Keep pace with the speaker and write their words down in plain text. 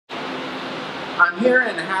I'm here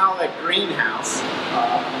in Howlett Greenhouse.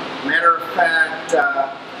 Matter of fact,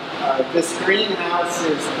 this greenhouse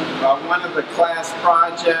is one of the class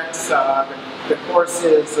projects. The course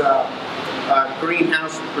is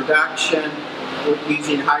greenhouse production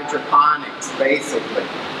using hydroponics, basically.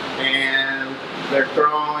 And the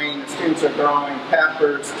students are growing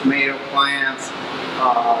peppers, tomato plants,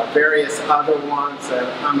 various other ones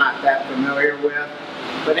that I'm not that familiar with.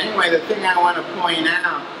 But anyway, the thing I want to point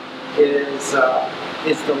out is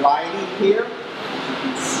the lighting here. You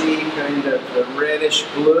can see kind of the reddish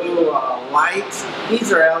blue lights.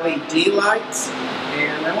 These are LED lights,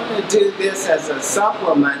 and I want to do this as a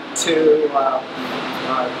supplement to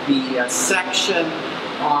the section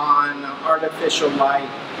on artificial light.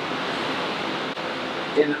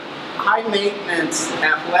 In high maintenance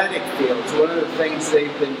athletic fields, one of the things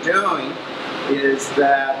they've been doing is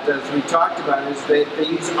that, as we talked about, is they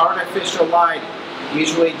use artificial lighting,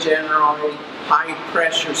 usually generally high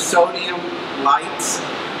pressure sodium lights,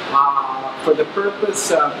 for the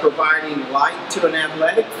purpose of providing light to an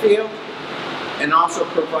athletic field and also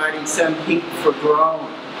providing some heat for growing.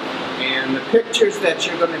 And the pictures that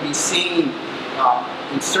you're going to be seeing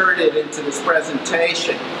inserted into this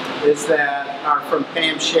presentation are from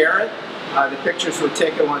Pam Sherritt. The pictures were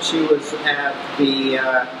taken when she was at the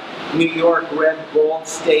New York Red Bull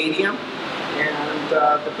Stadium. And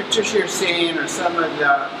the pictures you're seeing are some of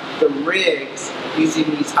the rigs using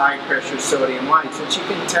these high pressure sodium lights, which you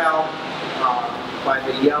can tell by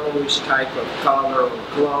the yellowish type of color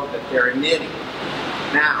or glow that they're emitting.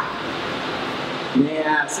 Now,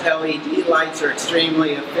 yes, LED lights are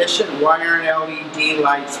extremely efficient. Why aren't LED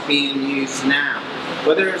lights being used now?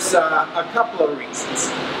 Well, there's a couple of reasons.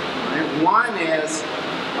 Right? One is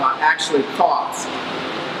actually cost.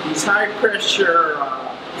 These high pressure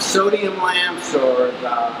sodium lamps or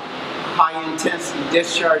the high intensity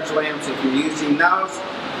discharge lamps, if you're using those,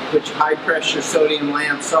 which high pressure sodium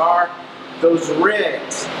lamps are, those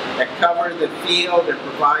rigs that cover the field and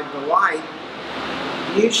provide the light,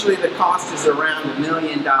 usually the cost is around $1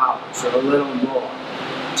 million or a little more.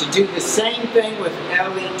 To do the same thing with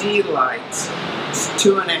LED lights, it's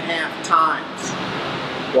 2.5 times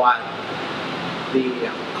what the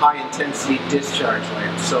high intensity discharge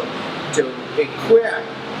lamps. So to equip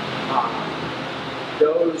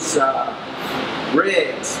those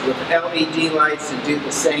rigs with LED lights and do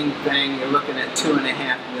the same thing, you're looking at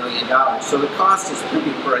 $2.5 million. So the cost is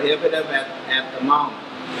pretty prohibitive at the moment.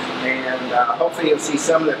 And hopefully you'll see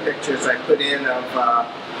some of the pictures I put in of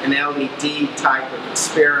an LED type of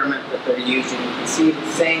experiment that they're using. You can see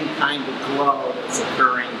the same kind of glow that's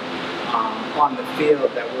occurring on the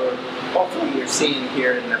field that hopefully you're seeing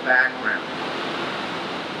here in the background.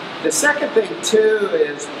 The second thing too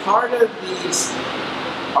is part of these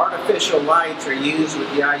artificial lights are used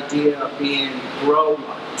with the idea of being grow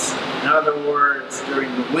lights. In other words,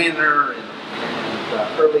 during the winter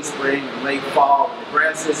and early spring and late fall, when the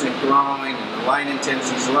grass isn't growing and the light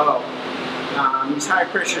intensity is low, these high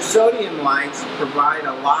pressure sodium lights provide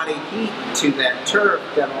a lot of heat to that turf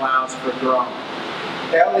that allows for growing.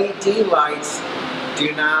 LED lights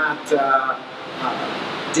do not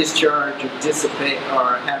discharge or dissipate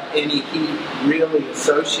or have any heat really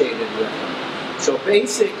associated with them. So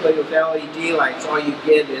basically with LED lights, all you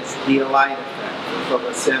get is the light effect, or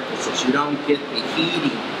photosynthesis. You don't get the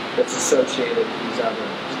heating that's associated with these other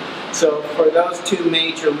ones. So for those two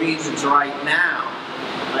major reasons right now,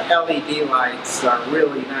 LED lights are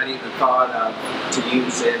really not even thought of to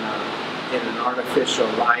use in an artificial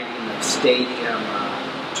lighting of stadium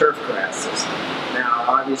turf grasses. Now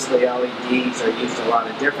obviously LEDs are used a lot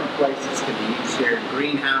of different places, can be used here in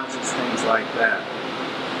greenhouses, things like that.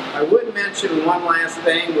 I would mention one last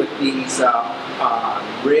thing with these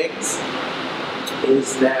rigs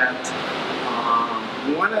is that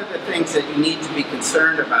one of the things that you need to be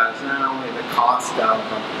concerned about is not only the cost of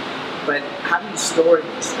them, but how do you store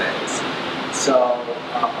these things? So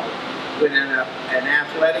within an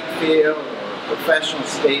athletic field or a professional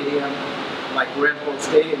stadium like Red Bull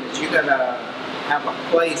Stadium, you gotta have a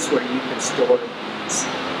place where you can store these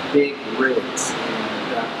big rigs,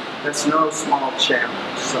 and that's no small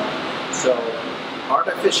challenge. So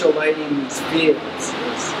artificial lighting these fields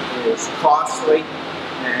is costly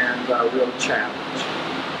and a real challenge.